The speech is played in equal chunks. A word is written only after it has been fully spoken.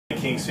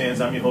Kings fans.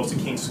 I'm your host of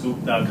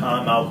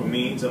KingsScoop.com, Malcolm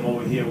Means. I'm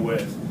over here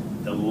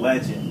with the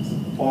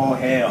legend, Paul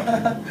Hale,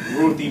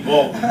 Ruthie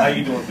Bolton. How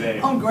you doing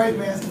today? I'm great,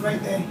 man. It's a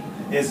great day.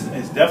 It's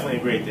definitely a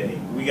great day.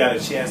 We got a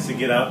chance to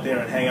get out there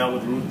and hang out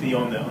with Ruthie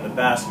on the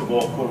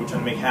basketball court. We're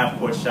trying to make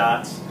half-court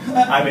shots.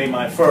 I made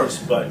my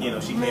first, but you know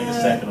she came in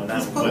second on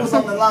that one. This foot was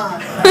on the line.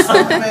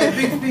 Man,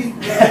 big feet.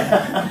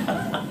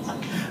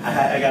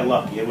 I got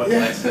lucky. What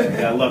can I say?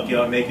 I got lucky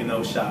on making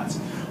those shots.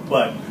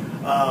 But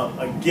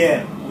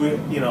again,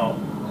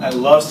 I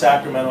love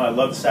Sacramento. I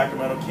love the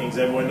Sacramento Kings.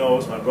 Everyone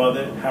knows my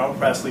brother Harold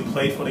Presley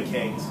played for the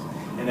Kings,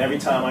 and every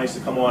time I used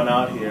to come on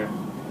out here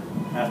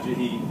after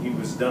he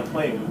was done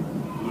playing,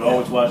 we would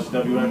always watch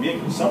the WNBA.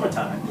 It was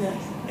summertime,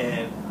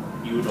 and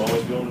you would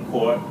always be on the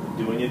court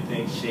doing your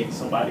thing, shaking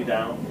somebody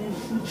down,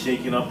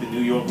 shaking up the New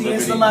York Liberty,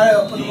 somebody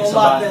up, put them on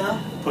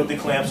lockdown, put the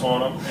clamps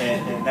on them,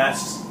 and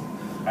that's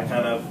I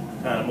kind of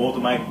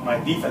molded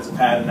my defensive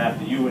pattern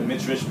after you and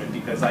Mitch Richmond,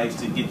 because I used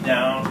to get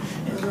down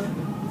and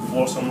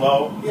force them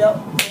low, give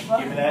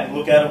me that, and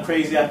look at them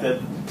crazy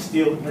after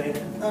steal the play,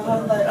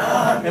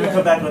 and then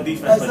come back on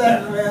defense like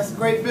that. Man, that's a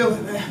great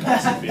feeling,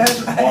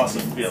 man.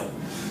 Awesome feeling.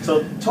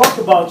 So talk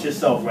about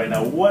yourself right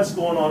now. What's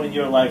going on in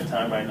your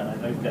lifetime right now? I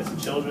know you've got some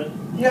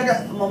children. Yeah, I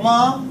got my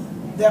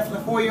mom, definitely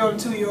a 4-year-old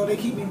and 2-year-old. They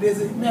keep me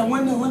busy. Man,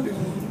 winning the Olympics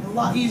is a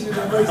lot easier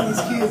than raising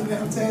these kids,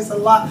 man. I'm telling you, it's a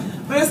lot.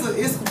 But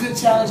it's a good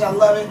challenge. I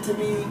love it. To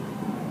me,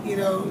 you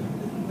know,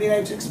 being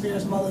able to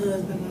experience motherhood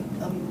has been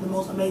the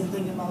most amazing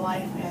thing in my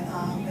life,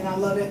 and I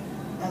love it.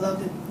 I love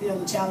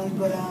the challenge.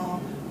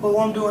 But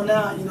what I'm doing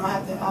now, you know, I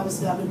have to,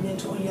 obviously I've been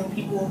mentoring young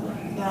people.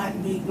 Now I have to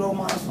be role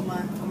models for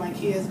my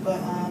kids. But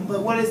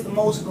what is the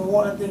most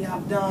rewarding thing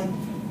I've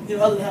done, you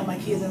know, other than have my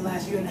kids in the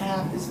last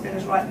 1.5 years, is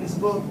finish writing this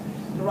book,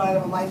 The Ride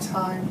of a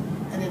Lifetime,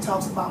 and it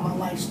talks about my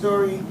life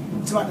story.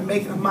 It's about the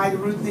making of Mighty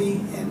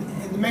Ruthie, and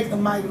the making of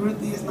Mighty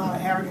Ruthie is not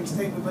an arrogant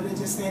statement, but it's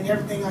just saying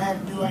everything I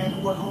had to do, I had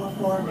to work hard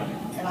for,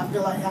 and I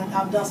feel like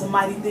I've done some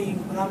mighty things.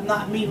 But I'm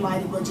not me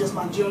mighty, but just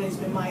my journey's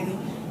been mighty,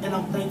 and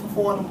I'm thankful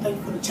for it. I'm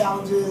thankful for the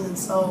challenges, and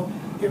so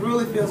it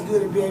really feels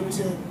good to be able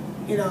to,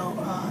 you know,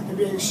 to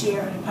be able to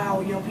share and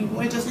empower young people.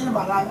 And just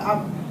anybody.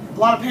 A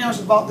lot of parents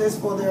have bought this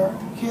for their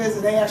kids,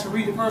 and they actually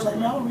read it first. Like,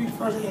 man, I want to read it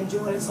first. They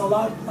enjoy it. So a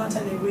lot of times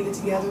they read it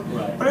together.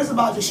 But it's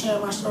about just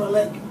sharing my story.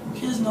 Let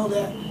kids know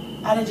that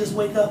I didn't just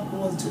wake up and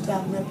was a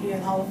 2-time Olympian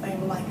and Hall of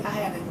Famer. Like, I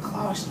had a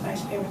car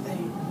slash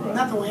everything.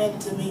 Nothing was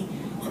handed to me.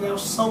 And there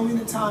was so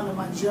many times in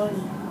my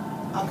journey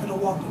I could have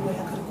walked away.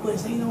 I could have quit.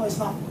 So, you know what, it's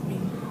not for me.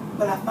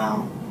 But I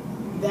found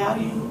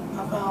value.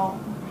 I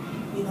found,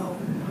 you know,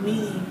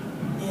 meaning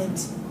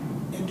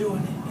in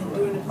doing it, and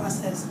doing the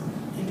process,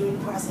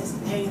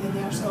 and hanging in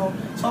there. So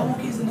I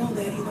want kids to know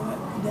that, you know what,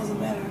 it doesn't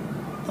matter.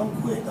 Don't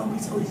quit. Don't be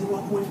so easy to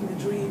walk away from your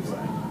dreams.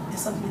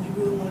 It's something that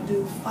you really want to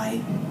do.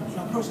 Fight, you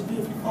know,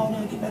 persevere. If you fall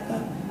down, get back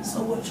up.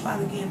 So what? Try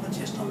it again, but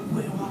just don't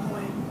quit and walk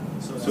away.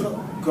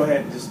 So go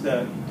ahead, just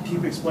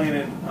keep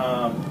explaining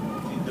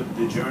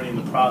the journey and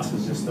the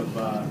process, just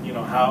of you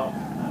know, how.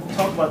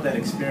 Talk about that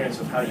experience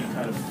of how you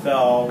kind of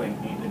fell and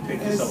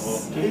picked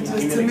yourself up.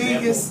 To me,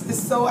 it's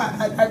so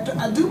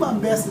I do my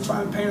best to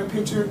try to paint a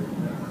picture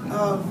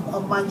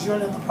of my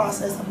journey, of the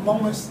process, of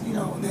moments, you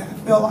know, that I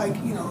felt like,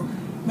 you know,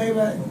 maybe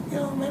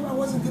I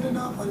wasn't good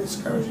enough, or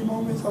discouraging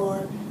moments,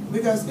 or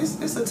because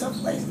it's a tough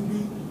place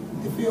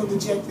to feel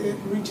dejected,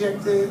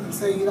 rejected, and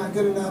say you're not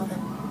good enough,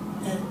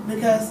 and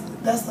because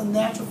that's a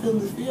natural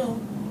feeling to feel,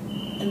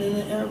 and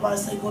then everybody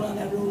say go down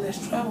that road,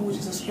 let's travel, which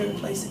is a scary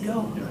place to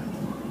go.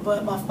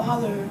 But my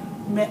father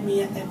met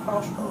me at that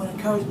crossroad and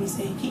encouraged me,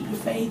 saying, keep your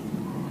faith,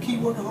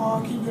 keep working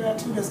hard, keep your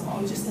attitude. That's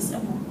all, just that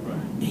simple.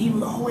 And he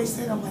would always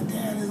say, I'm like,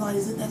 Dad, is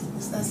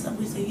that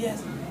simple? He said,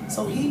 yes.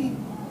 So he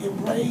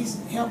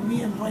helped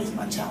me embrace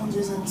my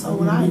challenges. And so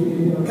when I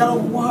got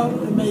over one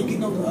hurdle, it made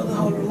getting over the other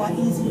hurdle a lot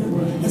easier.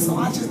 And so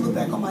I just look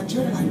back on my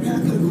journey like, man,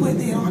 I could have quit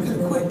then, or I could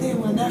have quit then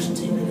when the national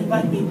team didn't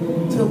invite me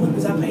to the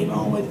Olympics. I paid my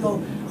own way to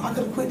go. I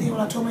could have quit then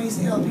when I told my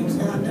ACL, people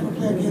said I'd never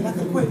play again. I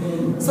could have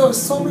quit.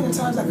 So many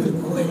times I could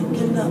have quit and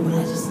given up, but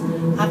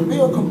I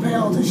feel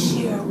compelled to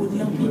share with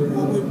young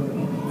people, with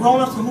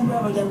grown-ups and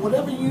whomever, that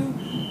whatever you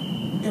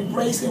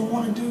embrace and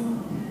want to do,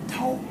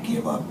 don't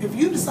give up. If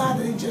you decide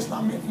that it's just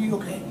not meant for you,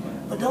 okay,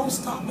 but don't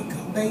stop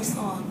based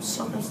on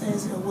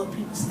circumstances or what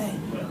people say,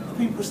 or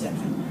people's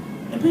perception.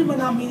 And people are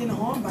not meaning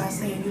harm by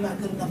saying you're not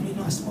good enough, you're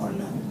not smart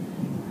enough.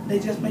 They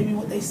just may be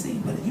what they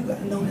see, but you got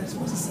to know that it's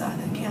what's inside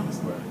that counts,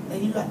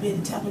 and you got to be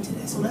able to tap into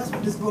that. So that's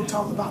what this book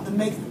talks about, the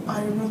making of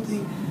Mighty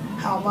Ruthie,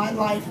 how my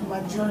life and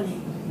my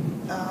journey,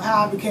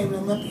 how I became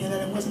an Olympian,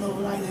 and it wasn't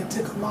overnight. It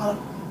took a lot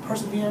of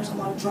perseverance, a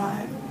lot of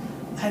drive.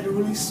 I had to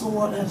really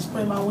soar, I had to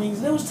spread my wings,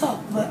 and it was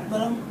tough, but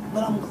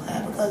I'm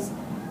glad, because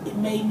it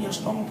made me a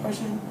stronger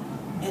person,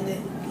 and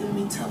it gave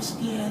me tough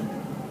skin,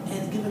 and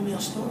it giving me a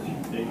story.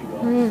 There you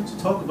go. So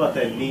talk about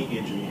that knee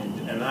injury,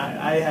 and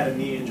I had a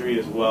knee injury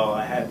as well.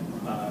 I had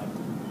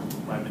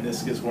my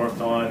meniscus worked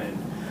on, and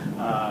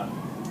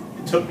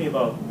it took me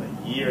about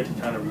a year to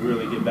kind of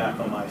really get back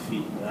on my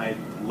feet. And I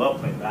love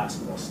playing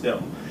basketball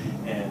still,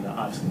 and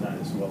obviously not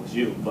as well as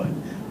you, but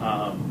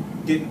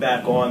getting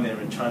back on there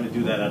and trying to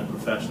do that at a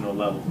professional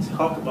level.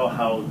 Talk about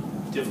how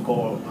difficult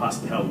or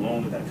possibly how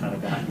lonely that kind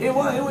of got. It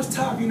was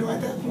tough, you know.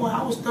 At that point,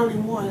 I was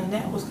 31, and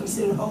that was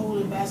considered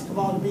old in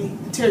basketball to be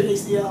the tear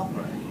ACL.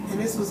 Right. And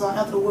this was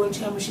after the World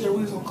Championship.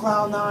 We was on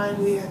cloud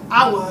nine. We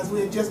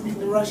had just beaten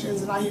the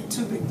Russians, and I hit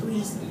 2 big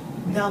threes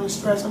down the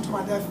stretch. I'm talking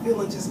about that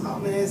feeling just, oh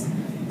man,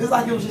 it's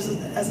like it was just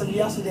as of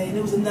yesterday. And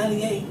it was in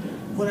 '98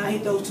 when I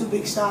hit those 2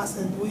 big shots,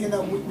 and we ended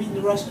up beating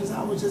the Russians.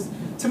 I was just,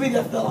 to me,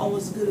 that felt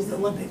almost as good as the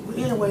Olympics. But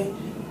anyway,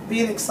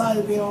 being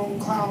excited, being on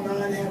cloud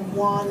nine, having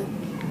won,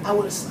 and I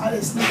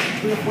didn't sleep for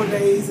 3 or 4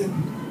 days and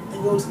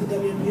go to the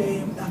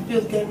WNBA. And I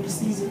feel the game of the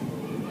season.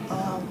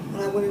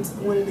 When I went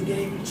into the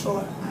game in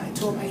Detroit, I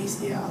tore my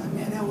ACL, and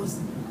man, that was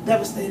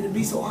devastating to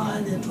be so high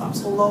and then drop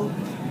so low.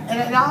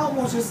 And I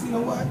almost just, you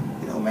know what,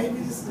 maybe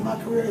this is my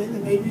career,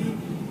 and maybe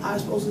I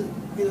was supposed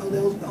to,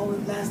 that was the only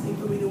last thing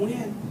for me to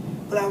win.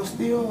 But I was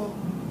still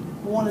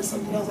wanting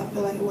something else. I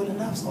feel like it wasn't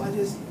enough, so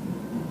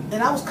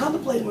and I was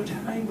contemplating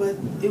retiring, but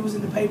it was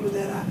in the papers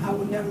that I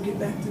would never get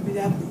back to be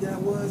the athlete that I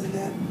was, and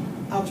that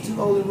I was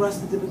too old and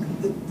rusted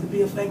to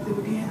be effective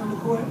again on the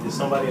court. Did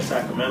somebody in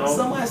Sacramento?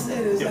 Somebody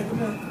said it in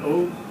Sacramento.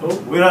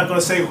 Oh, we're not going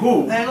to say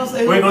who. I ain't gonna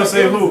say who. We're going to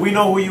say who. We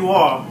know who you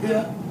are.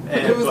 Yeah.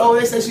 It was,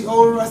 they said she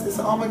old and rusted.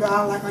 So, oh my God,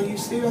 I'm like, are you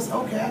serious?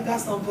 Okay, I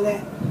got something for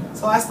that.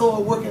 So I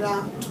started working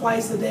out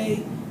twice a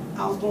day.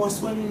 I was going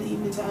swimming in the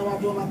evening time. I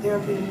was doing my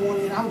therapy in the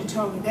morning, and I was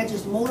determined. That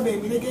just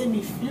motivated me. They gave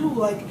me fuel.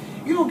 Like,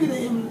 you don't get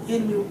an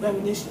enemy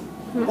ammunition,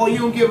 or you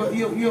don't give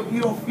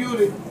you don't fuel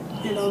it.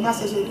 Not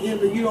such an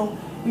enemy, but you don't.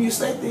 When you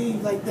say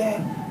things like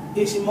that,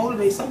 it should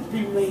motivate. Some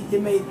people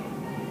may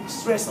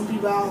stress some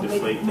people out, may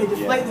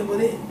deflate them,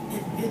 but it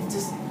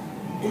just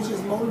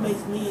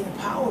motivates me and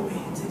empowers me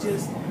to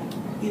just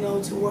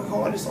to work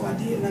harder. So I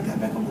did, and I got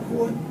back on the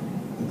court.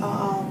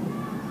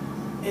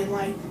 In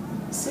like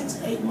 6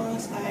 to 8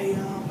 months,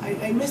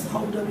 I missed the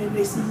whole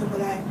WNBA season,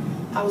 but I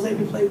was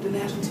able to play with the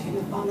national team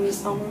the following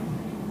summer,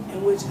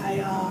 in which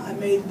I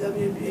made the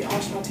WNBA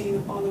All-Star team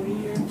the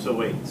following year. So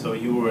wait, so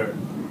you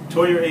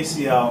tore your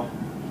ACL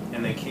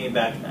and then came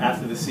back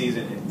after the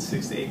season in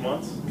 6 to 8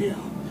 months? Yeah,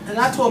 and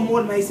I tore more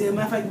than my ACL.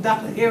 Matter of fact,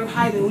 Dr. Eric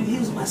Hyden, he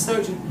was my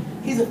surgeon.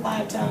 He's a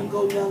 5-time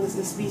gold medalist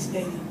in speed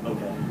skating.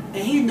 Okay. And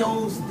he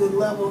knows the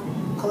level,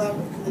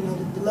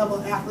 the level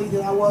of athlete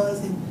that I was,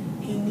 and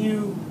he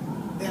knew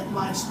that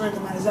my strength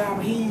and my desire.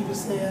 But he even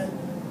said,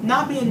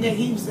 not being there,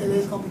 he even said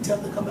it's going to be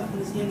tough to come back from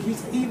this injury. He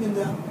said even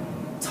the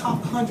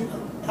top 100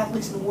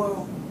 athletes in the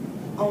world,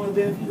 only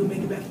very few will make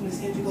it back from this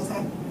injury because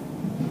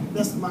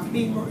that's my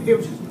femur. It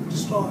was just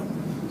destroyed.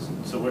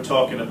 So we're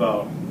talking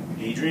about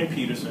Adrian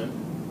Peterson,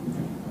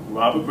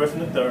 Robert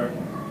Griffin III,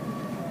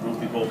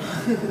 Ruthie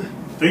Bolton.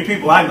 3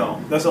 people I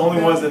know. That's the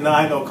only ones that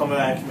I know coming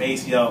back from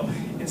ACL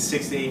in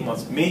 6 to 8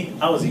 months. Me,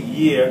 I was a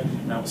year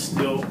and I was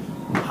still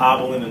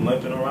hobbling and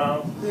limping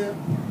around. Yeah.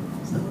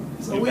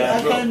 So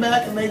I came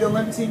back and made the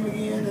Olympic team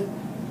again,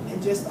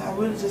 and just I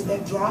really just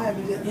that drive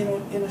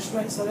and inner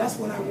strength. So that's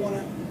what I want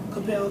to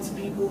compel to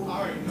people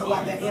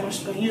about that inner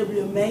strength. You'll be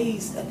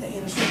amazed at the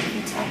inner strength if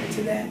you tap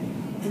into that.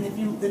 And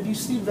if you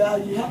see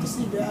value, you have to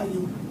see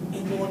value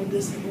in going the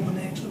distance, going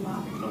the extra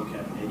mile.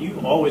 Okay. And you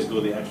always go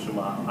the extra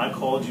mile. I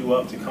called you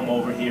up to come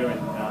over here and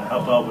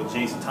help out with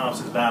Jason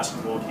Thompson's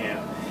basketball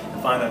camp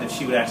and find out if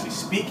she would actually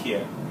speak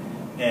here.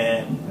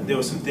 And there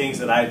were some things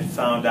that I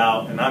found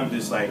out, and I'm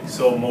just like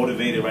so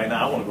motivated right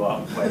now. I want to go out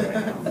and play right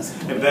now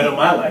and better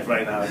my life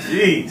right now.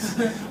 Jeez.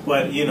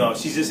 But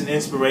she's just an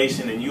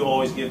inspiration, and you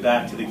always give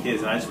back to the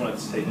kids. And I just wanted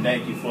to say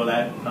thank you for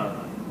that,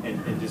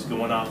 and just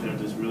going out there and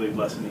just really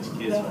blessing these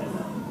kids right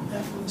now.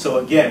 Definitely. So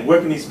again, where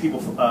can these people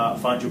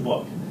find your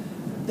book?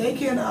 They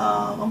can.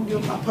 I'm gonna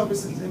give my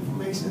publicist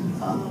information.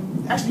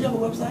 Actually, you have a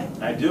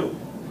website? I do.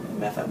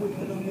 Matter of fact, we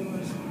put it on yours.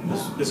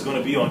 This is going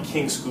to be on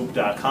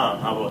KingsScoop.com.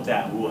 How about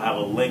that? We'll have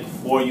a link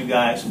for you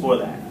guys for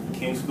that.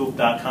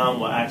 KingsScoop.com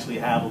will actually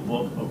have a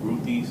book of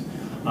Ruthie's.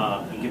 Give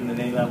them the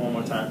name of that one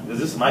more time. Because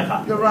this is my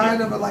copy. The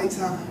Ride of a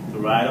Lifetime. The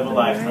Ride of a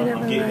Lifetime.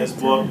 I'm getting this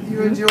book.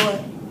 You enjoy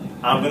it.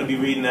 I'm going to be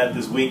reading that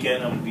this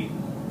weekend. I'm going to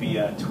be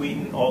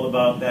tweeting all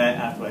about that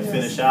after I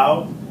finish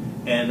out.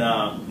 And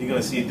you're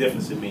going to see a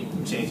difference in me.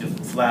 I'm changing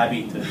from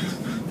flabby to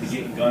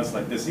getting guns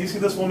like this. You see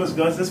this woman's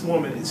guns? This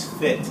woman is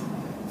fit.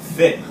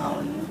 Fit. How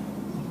are you?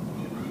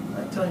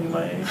 I'm telling you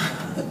my age.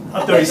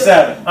 I'm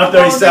 37. I'm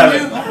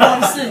 37.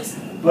 I'm 46.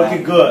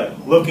 Looking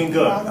good. Looking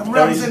good. I'm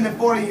representing the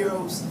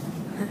 40-year-olds.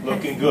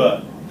 Looking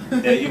good.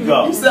 There you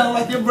go. You sound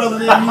like your brother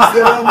there. You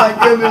said, oh my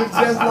goodness,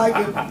 just like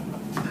him.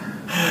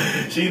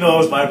 She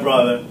knows my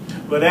brother.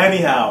 But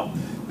anyhow,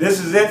 this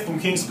is it from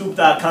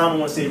KingsScoop.com. I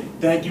want to say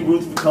thank you,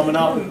 Ruth, for coming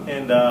out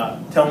and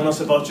telling us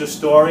about your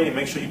story. And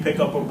make sure you pick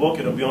up her book.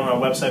 It'll be on our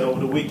website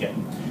over the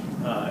weekend.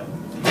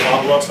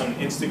 Follow us on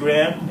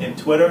Instagram and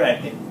Twitter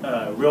at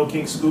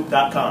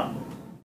RealKingsScoop.com.